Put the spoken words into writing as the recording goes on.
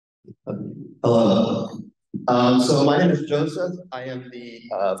Hello. So my name is Joseph. I am the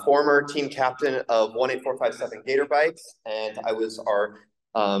former team captain of 18457 Gatorbytes, and I was our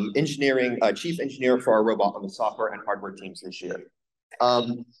chief engineer for our robot on the software and hardware teams this year.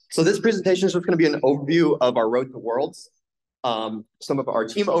 So this presentation is just going to be an overview of our road to Worlds, some of our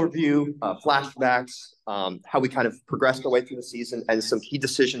team overview, flashbacks, how we kind of progressed our way through the season, and some key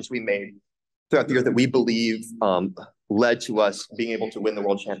decisions we made throughout the year that we believe led to us being able to win the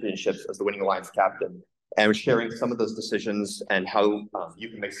World Championships as the winning Alliance captain, and sharing some of those decisions and how you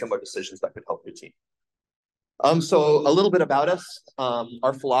can make similar decisions that could help your team. So a little bit about us,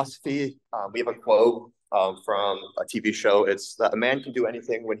 our philosophy, we have a quote from a TV show. It's that a man can do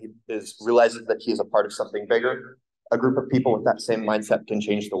anything when he realizes that he is a part of something bigger. A group of people with that same mindset can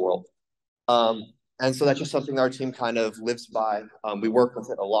change the world. And so that's just something that our team kind of lives by. We work with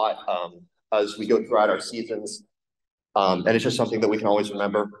it a lot as we go throughout our seasons. And it's just something that we can always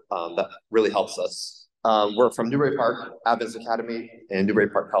remember that really helps us. We're from Newbury Park, Adventist Academy in Newbury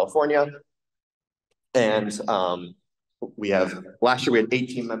Park, California. And last year we had 8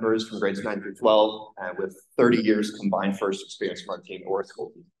 team members from grades 9 through 12, and with 30 years combined first experience from our team or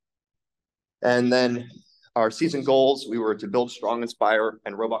school team. And then our season goals, we were to build, strong, inspire,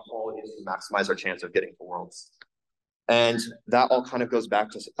 and robot qualities to maximize our chance of getting to Worlds. And that all kind of goes back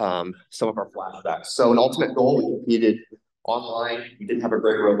to some of our flashbacks. So an ultimate goal, we competed online. We didn't have a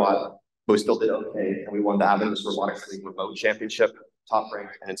great robot, but we still did okay. And we won the Adventist Robotics League Remote Championship, top rank,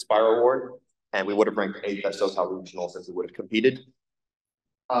 and Inspire Award. And we would have ranked 8th at SoCal Regionals as we would have competed.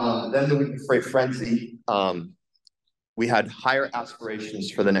 Then the week before Frenzy, we had higher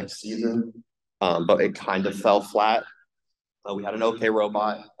aspirations for the next season, but it kind of fell flat. We had an okay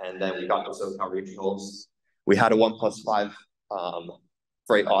robot, and then we got to SoCal Regionals. We had a 1+5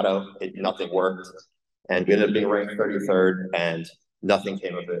 freight auto. Nothing worked. And we ended up being ranked 33rd, and nothing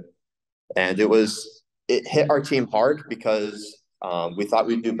came of it. And it hit our team hard because we thought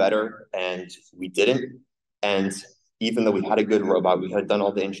we'd do better, and we didn't. And even though we had a good robot, we had done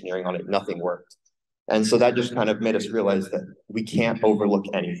all the engineering on it, nothing worked. And so that just kind of made us realize that we can't overlook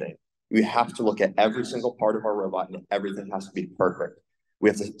anything. We have to look at every single part of our robot, and everything has to be perfect. We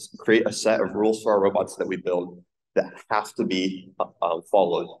have to create a set of rules for our robots that we build that have to be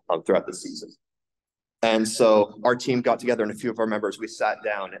followed throughout the season. And so our team got together, and a few of our members, we sat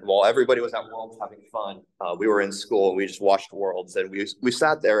down, and while everybody was at Worlds having fun, we were in school and we just watched Worlds, and we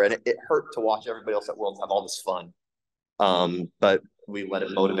sat there, and it hurt to watch everybody else at Worlds have all this fun. But we let it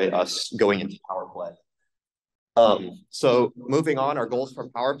motivate us going into power play. So moving on, our goals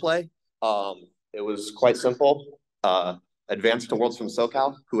from power play, it was quite simple. Advance to Worlds from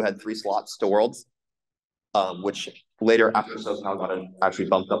SoCal, who had 3 slots to Worlds, which later after SoCal got actually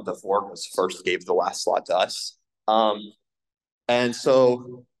bumped up to 4 because first gave the last slot to us. And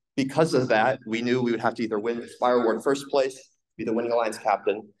so because of that, we knew we would have to either win Inspire Award first place, be the winning Alliance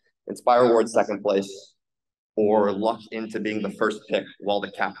captain, Inspire Award second place, or luck into being the first pick while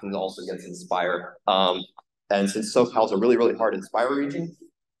the captain also gets Inspire. And since SoCal's a really, really hard Inspire region,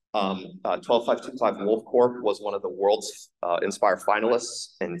 12525 Wolf Corp was one of the world's Inspire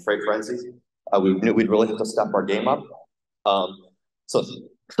finalists in Freight Frenzy. We knew we'd really have to step our game up. So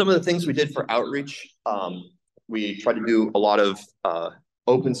some of the things we did for outreach, we tried to do a lot of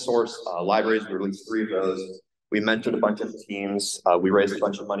open source libraries. We released 3 of those. We mentored a bunch of teams. We raised a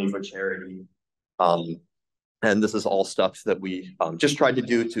bunch of money for charity. And this is all stuff that we just tried to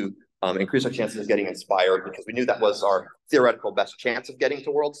do to increase our chances of getting inspired, because we knew that was our theoretical best chance of getting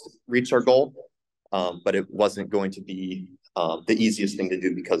to Worlds to reach our goal. But it wasn't going to be the easiest thing to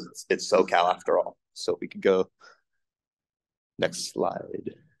do because it's SoCal after all. So we could go next slide.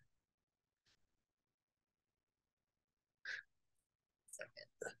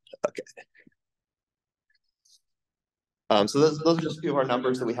 Okay. So those are just a few of our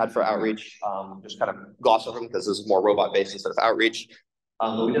numbers that we had for outreach. Just kind of gloss over them because this is more robot-based instead of outreach.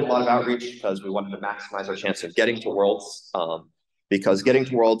 But we did a lot of outreach because we wanted to maximize our chance of getting to Worlds, because getting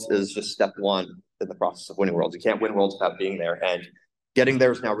to Worlds is just step 1 in the process of winning Worlds. You can't win Worlds without being there. And getting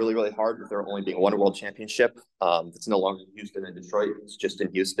there is now really, really hard with there only being 1 World Championship. It's no longer in Houston and Detroit. It's just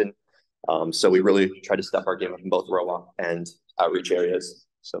in Houston. So we really try to step our game up in both robot and outreach areas.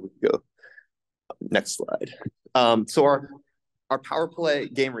 So we can go next slide. So our power play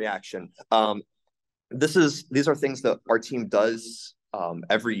game reaction. These are things that our team does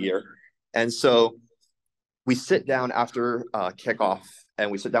every year. And so we sit down after kickoff, and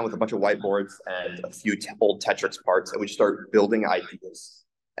we sit down with a bunch of whiteboards and a few old Tetrix parts, and we start building ideas.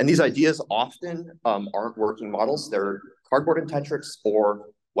 And these ideas often aren't working models. They're cardboard and Tetrix or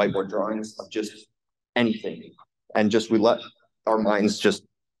whiteboard drawings of just anything. And just we let our minds just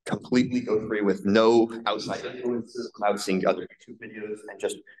completely go free with no outside influences, without seeing other YouTube videos, and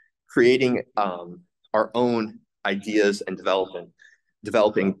just creating our own ideas and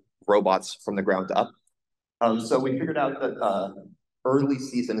developing robots from the ground up. So we figured out that early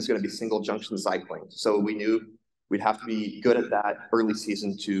season is going to be single junction cycling. So we knew we'd have to be good at that early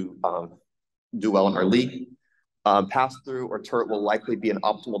season to do well in our league. Pass through or turret will likely be an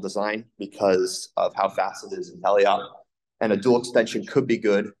optimal design because of how fast it is in teleop. And a dual extension could be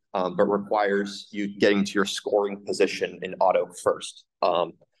good, but requires you getting to your scoring position in auto first,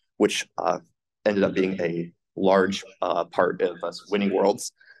 which ended up being a large part of us winning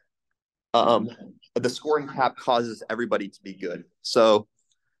worlds. The scoring cap causes everybody to be good. So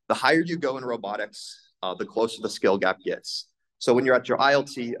the higher you go in robotics, the closer the skill gap gets. So when you're at your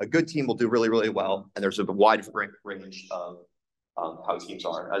ILT, a good team will do really, really well. And there's a wide range of how teams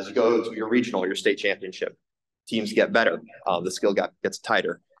are. As you go to your regional, your state championship, teams get better. The skill gap gets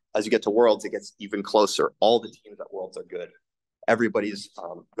tighter. As you get to Worlds, it gets even closer. All the teams at Worlds are good. Everybody's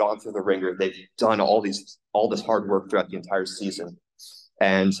gone through the ringer. They've done all this hard work throughout the entire season.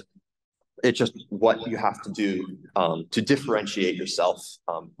 And it's just what you have to do to differentiate yourself,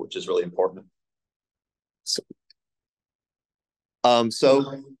 which is really important.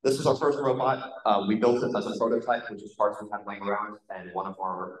 So this is our first robot. We built it as a prototype, which is parts we had laying around, and one of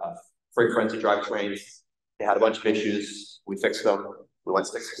our freight frenzy drivetrains. They had a bunch of issues. We fixed them. We went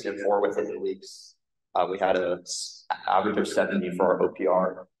 16-4 with hidden leaks. We had an average of 70 for our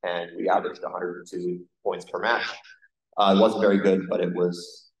OPR, and we averaged 102 points per match. It wasn't very good, but it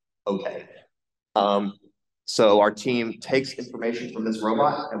was okay. So our team takes information from this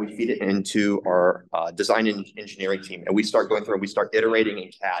robot and we feed it into our design and engineering team. And we start going through and we start iterating in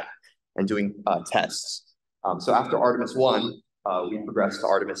CAD and doing tests. So after Artemis 1, we progressed to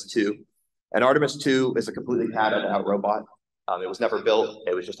Artemis 2. And Artemis 2 is a completely CAD-ed out robot. It was never built.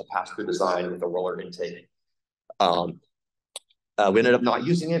 It was just a pass-through design with a roller intake. We ended up not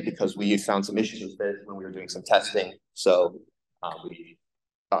using it because we found some issues with it when we were doing some testing. So we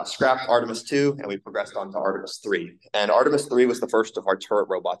scrapped Artemis 2 and we progressed on to Artemis 3. And Artemis 3 was the first of our turret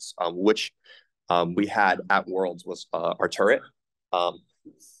robots, which we had at Worlds was our turret. But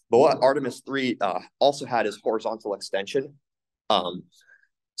what Artemis 3 also had is horizontal extension.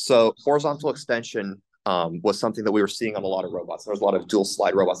 So horizontal extension was something that we were seeing on a lot of robots. There was a lot of dual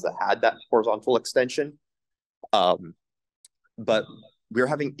slide robots that had that horizontal extension. But we were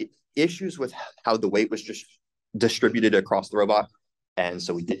having issues with how the weight was just distributed across the robot. And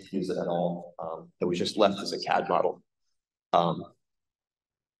so we didn't use it at all. It was just left as a CAD model.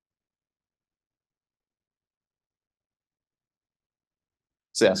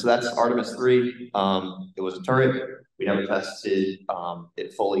 So that's Artemis 3. It was a turret. We never tested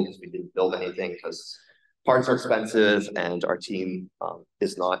it fully because we didn't build anything because parts are expensive and our team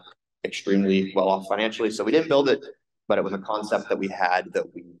is not extremely well off financially. So we didn't build it, but it was a concept that we had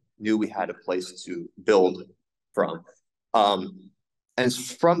that we knew we had a place to build from. And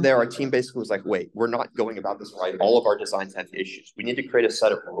from there, our team basically was like, wait, we're not going about this right. All of our designs have issues. We need to create a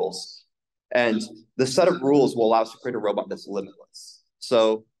set of rules. And the set of rules will allow us to create a robot that's limitless.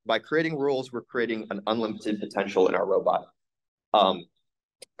 So by creating rules, we're creating an unlimited potential in our robot.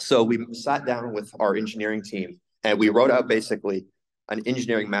 So we sat down with our engineering team and we wrote out basically an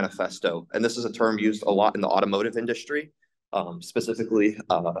engineering manifesto. And this is a term used a lot in the automotive industry, specifically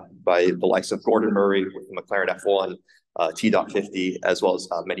by the likes of Gordon Murray with the McLaren F1, T.50, as well as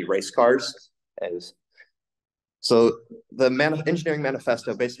many race cars. So the engineering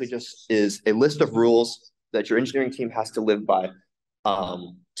manifesto basically just is a list of rules that your engineering team has to live by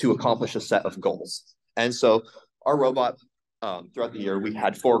to accomplish a set of goals. And so our robot, throughout the year, we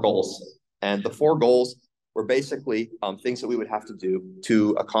had 4 goals. And the 4 goals were basically things that we would have to do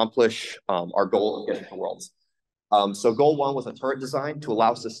to accomplish our goal of getting to Worlds. So goal 1 was a turret design to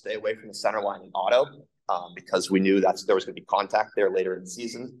allow us to stay away from the center line in auto because we knew there was going to be contact there later in the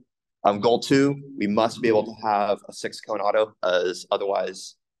season. Goal 2, we must be able to have a 6-cone auto, as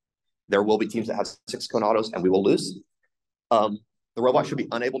otherwise there will be teams that have 6-cone autos and we will lose. The robot should be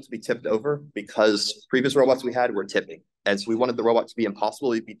unable to be tipped over because previous robots we had were tipping. And so we wanted the robot to be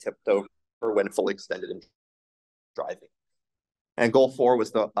impossible to be tipped over when fully extended and driving. And goal 4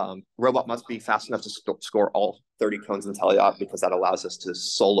 was the robot must be fast enough to score all 30 cones in teleop because that allows us to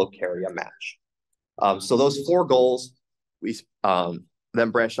solo carry a match. So those 4 goals, we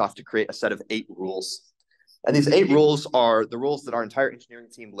then branched off to create a set of 8 rules. And these 8 rules are the rules that our entire engineering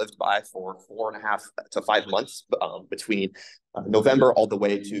team lived by for 4.5 to 5 months between November all the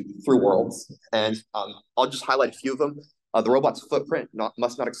way through Worlds. And I'll just highlight a few of them. The robot's footprint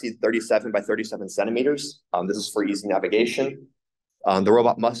must not exceed 37 by 37 centimeters. This is for easy navigation. The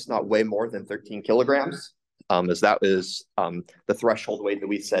robot must not weigh more than 13 kilograms, as that is the threshold weight that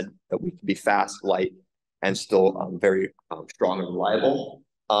we said that we could be fast, light, and still very strong and reliable.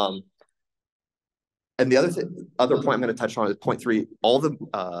 And the other point I'm going to touch on is point 3. All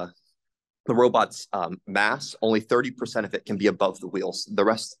the robot's mass, only 30% of it can be above the wheels. The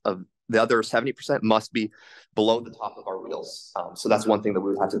rest of the other 70% must be below the top of our wheels. So that's one thing that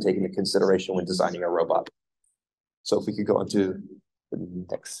we would have to take into consideration when designing a robot. So if we could go on to the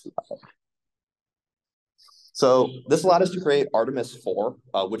next slide. So this allowed us to create Artemis 4,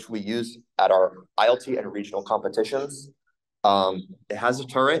 which we used at our ILT and regional competitions. It has a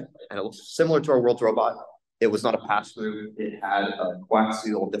turret, and it looks similar to our World's robot. It was not a pass-through. It had a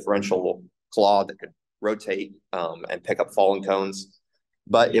coaxial differential claw that could rotate and pick up fallen cones,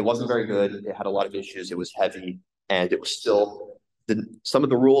 but it wasn't very good. It had a lot of issues. It was heavy, and it was still some of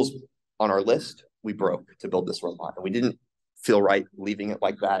the rules on our list we broke to build this robot, and we didn't feel right leaving it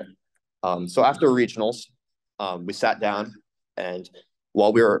like that. So after regionals, we sat down, and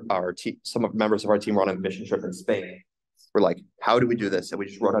while we were some members of our team were on a mission trip in Spain, we're like, how do we do this? And we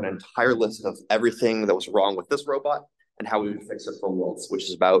just wrote out an entire list of everything that was wrong with this robot and how we would fix it for Worlds, which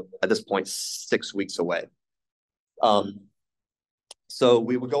is about, at this point, 6 weeks away. So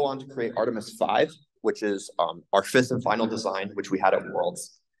we would go on to create Artemis 5, which is our 5th and final design, which we had at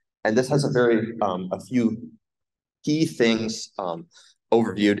Worlds. And this has a few key things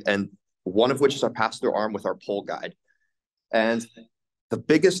overviewed, and one of which is our pass-through arm with our pole guide. And the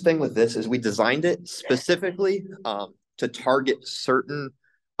biggest thing with this is we designed it specifically to target certain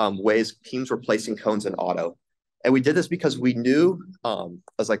ways teams were placing cones in auto. And we did this because we knew,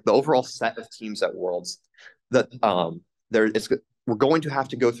 as like the overall set of teams at Worlds, that we're going to have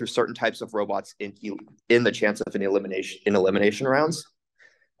to go through certain types of robots in the chance of an elimination rounds.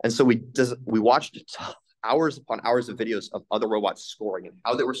 And so we watched hours upon hours of videos of other robots scoring and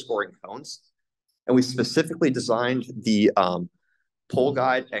how they were scoring cones. And we specifically designed the pole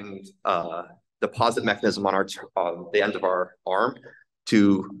guide and deposit mechanism on the end of our arm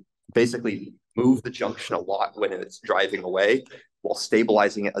to basically move the junction a lot when it's driving away while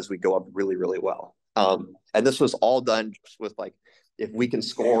stabilizing it as we go up really, really well. And this was all done with like, if we can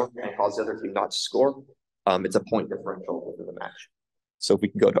score and cause the other team not to score, it's a point differential over the match. So if we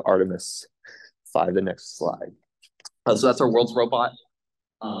can go to Artemis 5, the next slide. So that's our World's robot.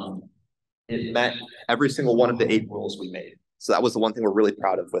 It met every single one of the 8 rules we made. So that was the one thing we're really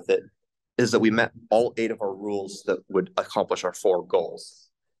proud of with it, is that we met all 8 of our rules that would accomplish our 4 goals.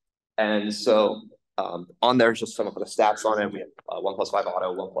 And so on there's just some of the stats on it. We had 1+5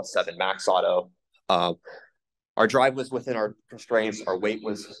 auto, 1+7 max auto. Our drive was within our constraints. Our weight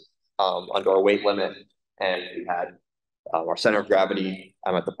was under our weight limit, and we had our center of gravity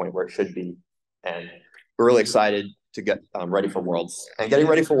at the point where it should be. And we're really excited to get ready for Worlds. And getting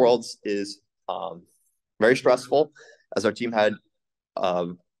ready for Worlds is very stressful, as our team had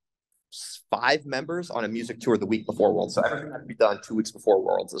 5 members on a music tour the week before Worlds. So everything had to be done 2 weeks before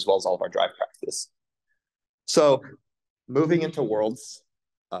Worlds, as well as all of our drive practice. So moving into Worlds,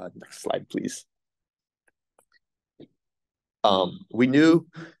 next slide, please. We knew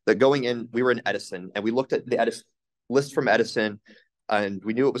that going in, we were in Edison, and we looked at the list from Edison, and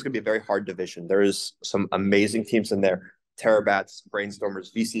we knew it was going to be a very hard division. There's some amazing teams in there: Terabats,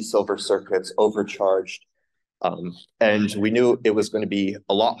 Brainstormers, VC Silver Circuits, Overcharged. And we knew it was going to be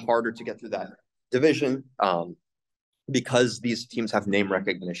a lot harder to get through that division because these teams have name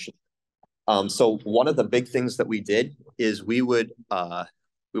recognition. So one of the big things that we did is we went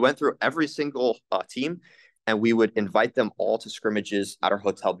through every single team, and we would invite them all to scrimmages at our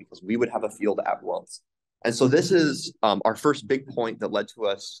hotel because we would have a field at Worlds. And so this is our first big point that led to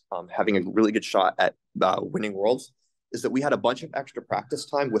us having a really good shot at winning Worlds, is that we had a bunch of extra practice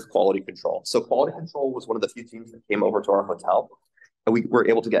time with quality control. So quality control was one of the few teams that came over to our hotel, and we were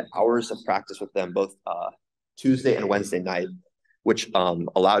able to get hours of practice with them both Tuesday and Wednesday night, which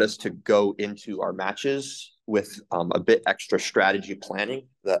allowed us to go into our matches with a bit extra strategy planning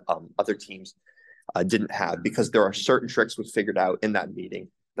that other teams didn't have, because there are certain tricks we figured out in that meeting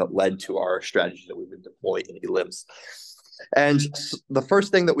that led to our strategy that we would deploy in elims. And the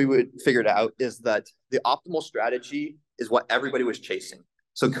first thing that we figured out is that the optimal strategy is what everybody was chasing.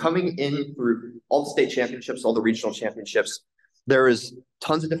 So coming in through all the state championships, all the regional championships, there is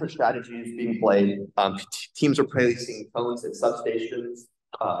tons of different strategies being played. Teams are placing cones in substations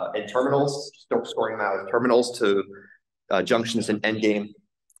and terminals, scoring them out of terminals to junctions and endgame.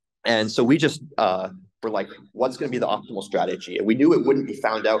 And so we just were like, what's going to be the optimal strategy? And we knew it wouldn't be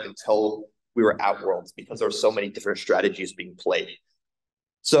found out until we were at Worlds, because there were so many different strategies being played.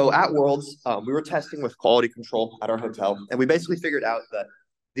 So at Worlds, we were testing with quality control at our hotel, and we basically figured out that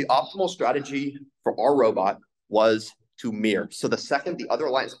the optimal strategy for our robot was to mirror. So the second the other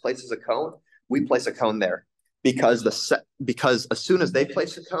alliance places a cone, we place a cone there, because because as soon as they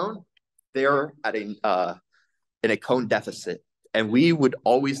place a cone, they're at in a cone deficit, and we would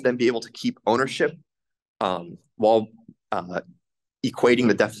always then be able to keep ownership while equating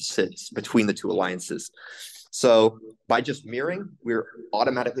the deficits between the two alliances. So by just mirroring, we're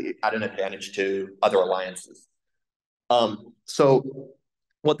automatically at an advantage to other alliances. So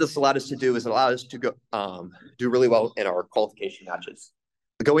what this allowed us to do is it allowed us to go do really well in our qualification matches.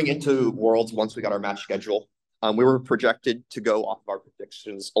 Going into Worlds, once we got our match schedule, we were projected to go off of our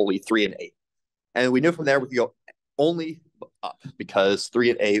predictions only 3 and 8. And we knew from there we could go only up, because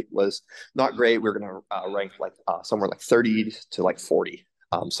 3 and 8 was not great. We were going to rank like somewhere like 30 to like 40,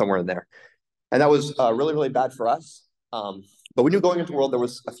 somewhere in there. And that was really, really bad for us. But we knew going into World there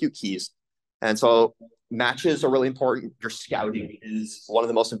was a few keys. And so matches are really important. Your scouting is one of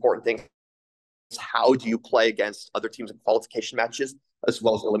the most important things. How do you play against other teams in qualification matches, as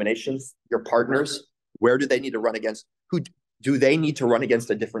well as eliminations? Your partners, where do they need to run against? Who do they need to run against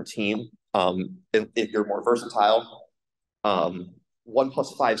a different team if you're more versatile?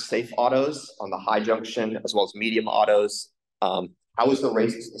 1+5 safe autos on the high junction, as well as medium autos. How is the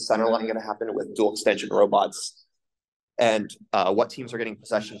race to the center line going to happen with dual extension robots? And what teams are getting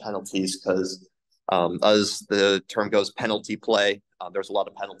possession penalties? Because as the term goes, penalty play, there's a lot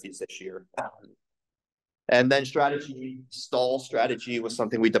of penalties this year. And then strategy, stall strategy was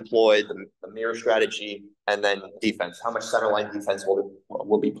something we deployed, the mirror strategy, and then defense. How much center line defense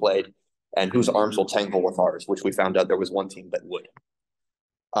will be played, and whose arms will tangle with ours, which we found out there was one team that would.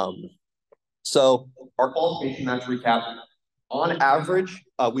 So our qualification match recap, on average,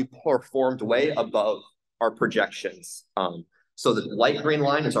 we performed way above our projections. So the light green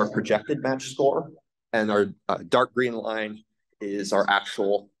line is our projected match score, and our dark green line is our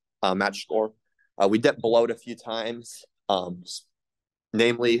actual match score. We dipped below it a few times,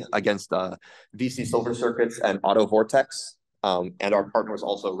 namely against VC Silver Circuits and Auto Vortex. And our partner was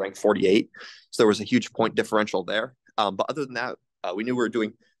also ranked 48. So there was a huge point differential there. But other than that, we knew we were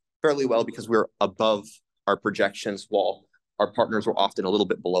doing fairly well because we were above our projections, while our partners were often a little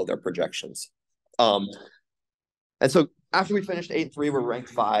bit below their projections. And so after we finished 8-3, we were ranked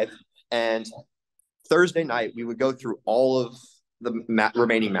 5. And Thursday night, we would go through all of the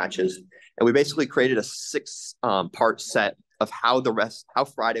remaining matches. And we basically created a 6-part set of how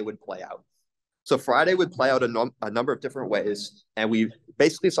Friday would play out. So Friday would play out a number of different ways. And we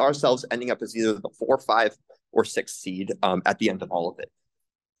basically saw ourselves ending up as either the 4, 5, or 6 seed at the end of all of it.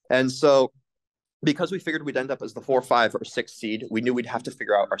 And so because we figured we'd end up as the 4, 5, or 6 seed, we knew we'd have to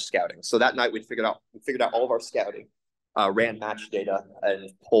figure out our scouting. So that night we figured out all of our scouting, ran match data,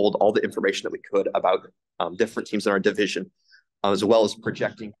 and pulled all the information that we could about different teams in our division, as well as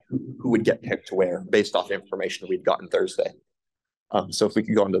projecting who would get picked where based off the information that we'd gotten Thursday. So if we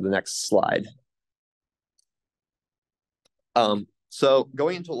could go on to the next slide. So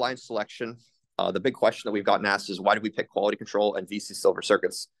going into alliance selection, the big question that we've gotten asked is, why did we pick Quality Control and VC Silver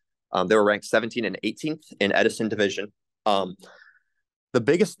Circuits? They were ranked 17 and 18th in Edison division. The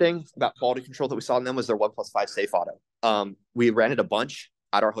biggest thing about Quality Control that we saw in them was their 1+5 safe auto. We ran it a bunch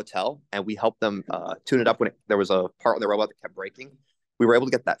at our hotel, and we helped them tune it up when there was a part on the robot that kept breaking. We were able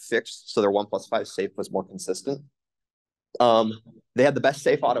to get that fixed, so their 1+5 safe was more consistent. They had the best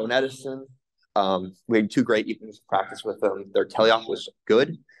safe auto in Edison. We had 2 great evenings of practice with them. Their teleoff was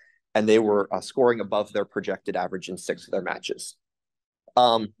good, and they were scoring above their projected average in 6 of their matches.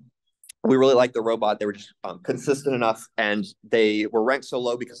 We really liked the robot. They were just consistent enough, and they were ranked so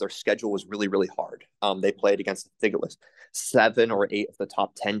low because their schedule was really, really hard. They played against, I think it was 7 or 8 of the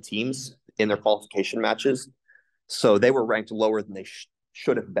top 10 teams in their qualification matches. So they were ranked lower than they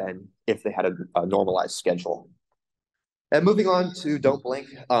should have been if they had a normalized schedule. And moving on to Don't Blink,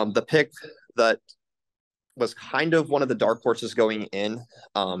 the pick that was kind of one of the dark horses going in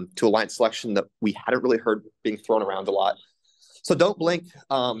to alliance selection that we hadn't really heard being thrown around a lot. So Don't Blink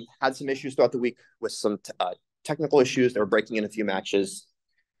had some issues throughout the week with some technical issues. They were breaking in a few matches.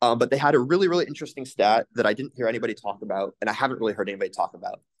 But they had a really, really interesting stat that I didn't hear anybody talk about, and I haven't really heard anybody talk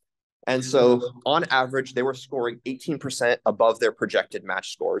about. And so on average, they were scoring 18% above their projected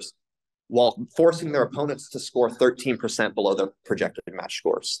match scores, while forcing their opponents to score 13% below their projected match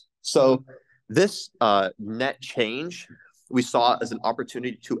scores. So this net change we saw as an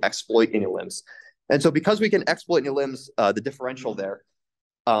opportunity to exploit any limbs. And so because we can exploit any limbs, the differential there,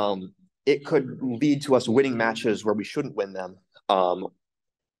 it could lead to us winning matches where we shouldn't win them.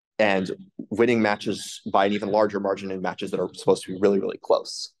 and winning matches by an even larger margin in matches that are supposed to be really, really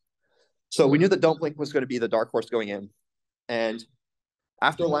close. So we knew that Don't Blink was going to be the dark horse going in. And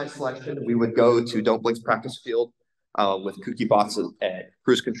after alliance selection, we would go to Don't Blink's practice field with Gatorbytes and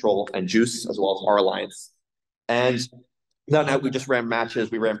Cruise Control and Juice, as well as our alliance. And that night, we just ran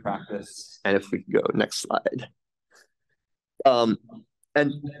matches, we ran practice. And if we could go next slide.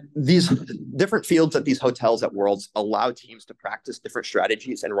 And these different fields at these hotels at Worlds allow teams to practice different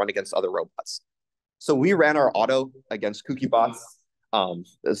strategies and run against other robots. So we ran our auto against Gatorbytes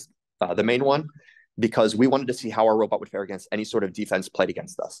as the main one, because we wanted to see how our robot would fare against any sort of defense played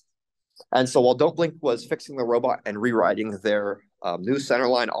against us. And so while Don't Blink was fixing the robot and rewriting their new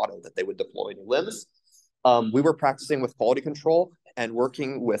centerline auto that they would deploy in limbs, we were practicing with quality control and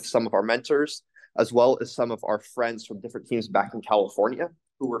working with some of our mentors, as well as some of our friends from different teams back in California,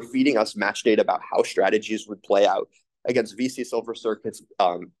 who were feeding us match data about how strategies would play out against VC Silver Circuits,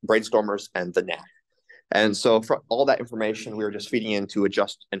 Brainstormers, and the NAC. And so for all that information, we were just feeding in to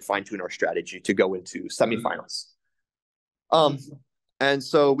adjust and fine-tune our strategy to go into semifinals. And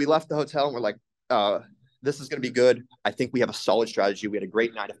so we left the hotel and we're like, this is going to be good. I think we have a solid strategy. We had a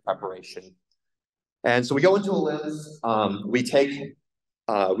great night of preparation. And so we go into a list. We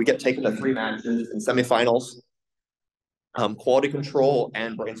get taken to 3 matches in semifinals. Quality Control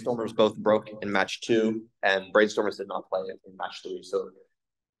and Brainstormers both broke in match 2, and Brainstormers did not play in match 3. So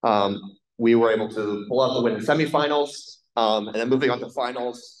we were able to pull out the win in semifinals. And then moving on to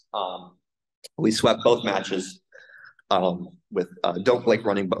finals, we swept both matches with Don't Blink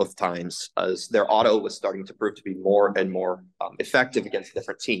running both times, as their auto was starting to prove to be more and more effective against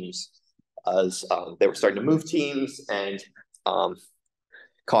different teams, as they were starting to move teams and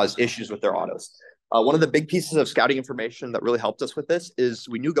cause issues with their autos. One of the big pieces of scouting information that really helped us with this is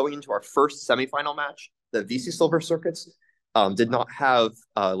we knew going into our first semifinal match that VC Silver Circuits did not have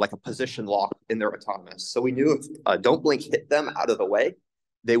like a position lock in their autonomous. So we knew if Don't Blink hit them out of the way,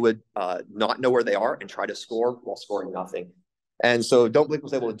 they would not know where they are and try to score while scoring nothing. And so Don't Blink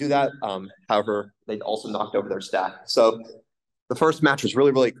was able to do that. However, they also knocked over their stack. So the first match was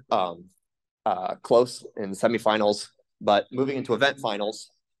really, really close in semifinals, but moving into event finals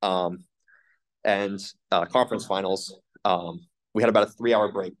and conference finals, we had about a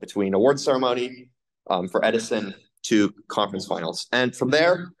 3-hour break between award ceremony for Edison to conference finals. And from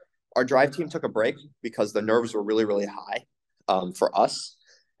there, our drive team took a break because the nerves were really, really high for us.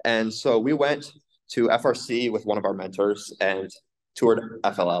 And so we went to FRC with one of our mentors and toured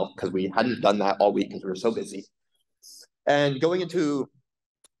FLL because we hadn't done that all week because we were so busy. And going into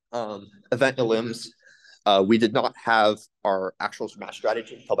event elims, we did not have our actual match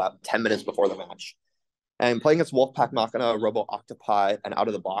strategy until about 10 minutes before the match. And playing against Wolfpack Machina, Robo Octopi, and Out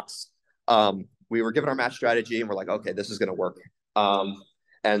of the Box, we were given our match strategy and we're like, okay, this is going to work.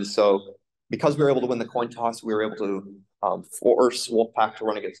 And so because we were able to win the coin toss, we were able to force Wolfpack to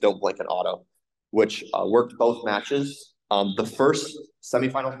run against Don't Blink and Auto, which worked both matches. The first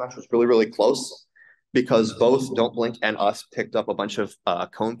semifinals match was really, really close because both Don't Blink and us picked up a bunch of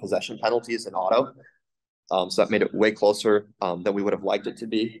cone possession penalties in Auto. So that made it way closer than we would have liked it to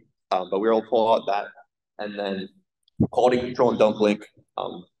be. But we were able to pull out that. And then Quality Control and Don't Blink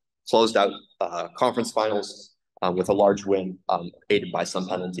closed out conference finals with a large win, aided by some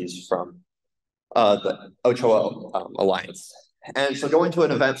penalties from the Ochoa Alliance. And so going to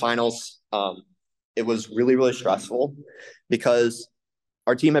an event finals, it was really, really stressful because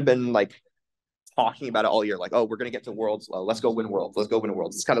our team had been like talking about it all year, like, oh, we're going to get to Worlds. Let's go win Worlds. Let's go win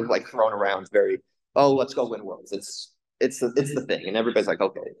Worlds. It's kind of like thrown around very, oh, let's go win Worlds. It's the thing. And everybody's like,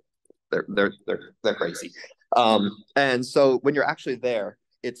 okay, they're crazy. And so when you're actually there,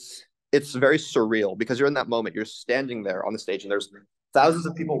 it's very surreal because you're in that moment. You're standing there on the stage and there's thousands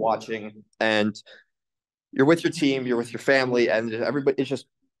of people watching and you're with your team, you're with your family, and everybody, it's just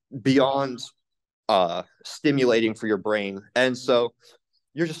beyond stimulating for your brain. And so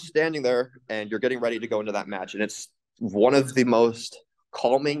you're just standing there and you're getting ready to go into that match. And it's one of the most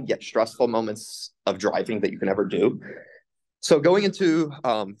calming yet stressful moments of driving that you can ever do. So going into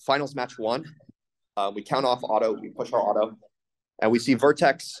finals match 1, we count off Auto, we push our Auto, and we see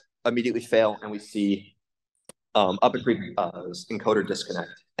Vertex immediately fail, and we see Up and Creek encoder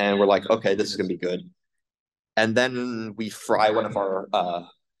disconnect. And we're like, okay, this is going to be good. And then we fry one of our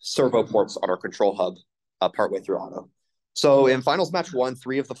servo ports on our control hub partway through Auto. So in finals match 1,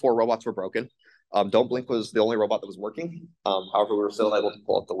 3 of the 4 robots were broken. Don't Blink was the only robot that was working. However, we were still able to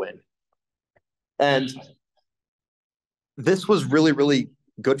pull out the win. And this was really, really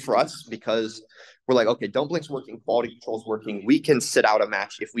good for us because we're like, okay, Don't Blink's working, quality control's working. We can sit out a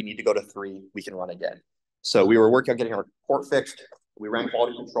match. If we need to go to 3, we can run again. So we were working on getting our port fixed. We ran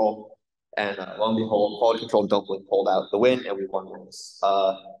quality control, and lo and behold, quality control and Don't Blink pulled out the win, and we won Worlds,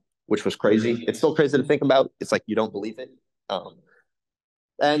 which was crazy. It's still crazy to think about. It's like you don't believe it.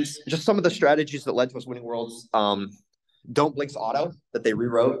 And just some of the strategies that led to us winning Worlds. Don't Blink's auto that they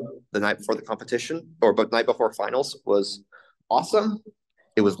rewrote the night before the competition, or but night before finals, was awesome.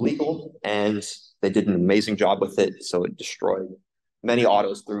 It was legal, and they did an amazing job with it. So it destroyed many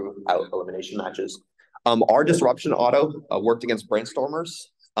autos throughout elimination matches. Our disruption auto worked against Brainstormers.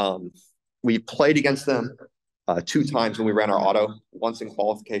 We played against them 2 times when we ran our auto, once in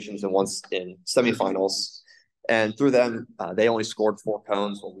qualifications and once in semifinals. And through them, they only scored 4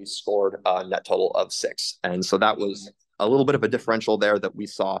 cones when we scored a net total of 6. And so that was a little bit of a differential there that we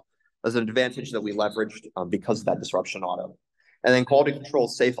saw as an advantage that we leveraged because of that disruption auto. And then quality control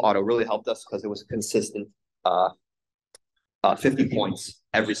safe auto really helped us because it was a consistent 50 points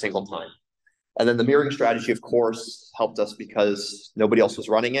every single time. And then the mirroring strategy, of course, helped us because nobody else was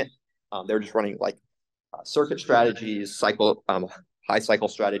running it. They were just running like circuit strategies, high cycle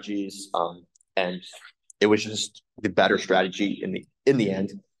strategies, and it was just the better strategy in the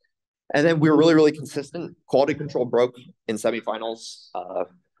end. And then we were really, really consistent. Quality control broke in semifinals,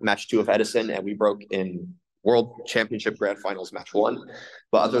 match 2 of Edison, and we broke in World Championship Grand Finals match 1.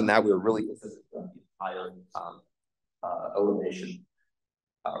 But other than that, we were really consistent throughout the entire elimination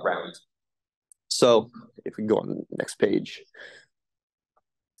round. So if we go on the next page.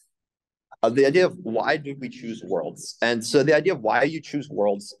 The idea of why did we choose Worlds? And so the idea of why you choose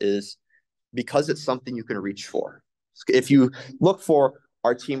Worlds is because it's something you can reach for. If you look for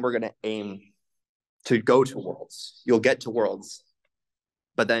our team, we're going to aim to go to Worlds. You'll get to Worlds.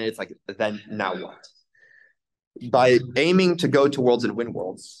 But then it's like, then now what? By aiming to go to Worlds and win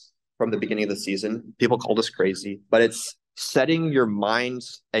Worlds from the beginning of the season, people called us crazy, but it's setting your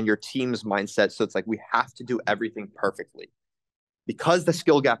minds and your team's mindset. So it's like, we have to do everything perfectly. Because the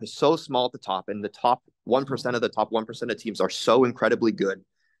skill gap is so small at the top, and the top 1% of the top 1% of teams are so incredibly good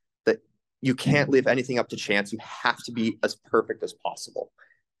that you can't leave anything up to chance. You have to be as perfect as possible.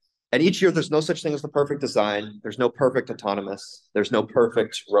 And each year, there's no such thing as the perfect design. There's no perfect autonomous. There's no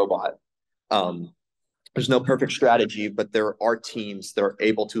perfect robot. There's no perfect strategy, but there are teams that are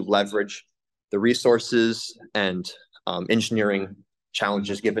able to leverage the resources and engineering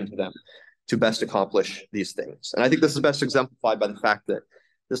challenges given to them to best accomplish these things. And I think this is best exemplified by the fact that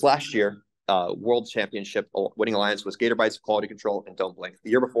this last year, World Championship winning alliance was Gatorbytes, Quality Control, and Don't Blink. The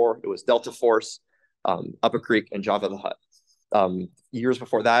year before, it was Delta Force, Upper Creek, and Java the Hutt. Years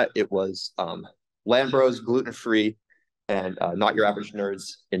before that, it was Land Bros, Gluten Free, and Not Your Average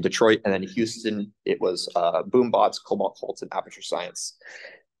Nerds in Detroit. And then in Houston, it was Boombots, Cobalt Colts, and Aperture Science.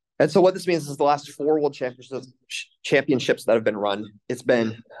 And so what this means is the last 4 World Championships that have been run, it's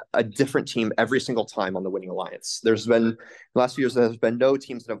been a different team every single time on the winning alliance. There's been, in the last few years, there's been no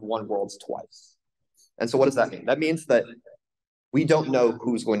teams that have won Worlds twice. And so what does that mean? That means that we don't know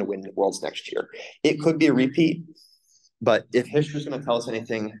who's going to win Worlds next year. It could be a repeat, but if history is going to tell us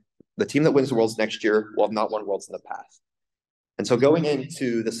anything, the team that wins the Worlds next year will have not won Worlds in the past. And so going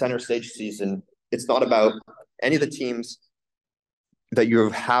into the center stage season, it's not about any of the teams that you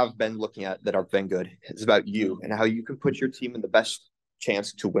have been looking at that have been good. It's about you and how you can put your team in the best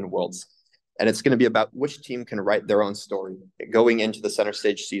chance to win Worlds. And it's going to be about which team can write their own story going into the center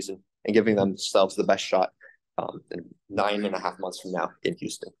stage season and giving themselves the best shot in 9.5 months from now in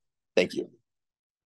Houston. Thank you.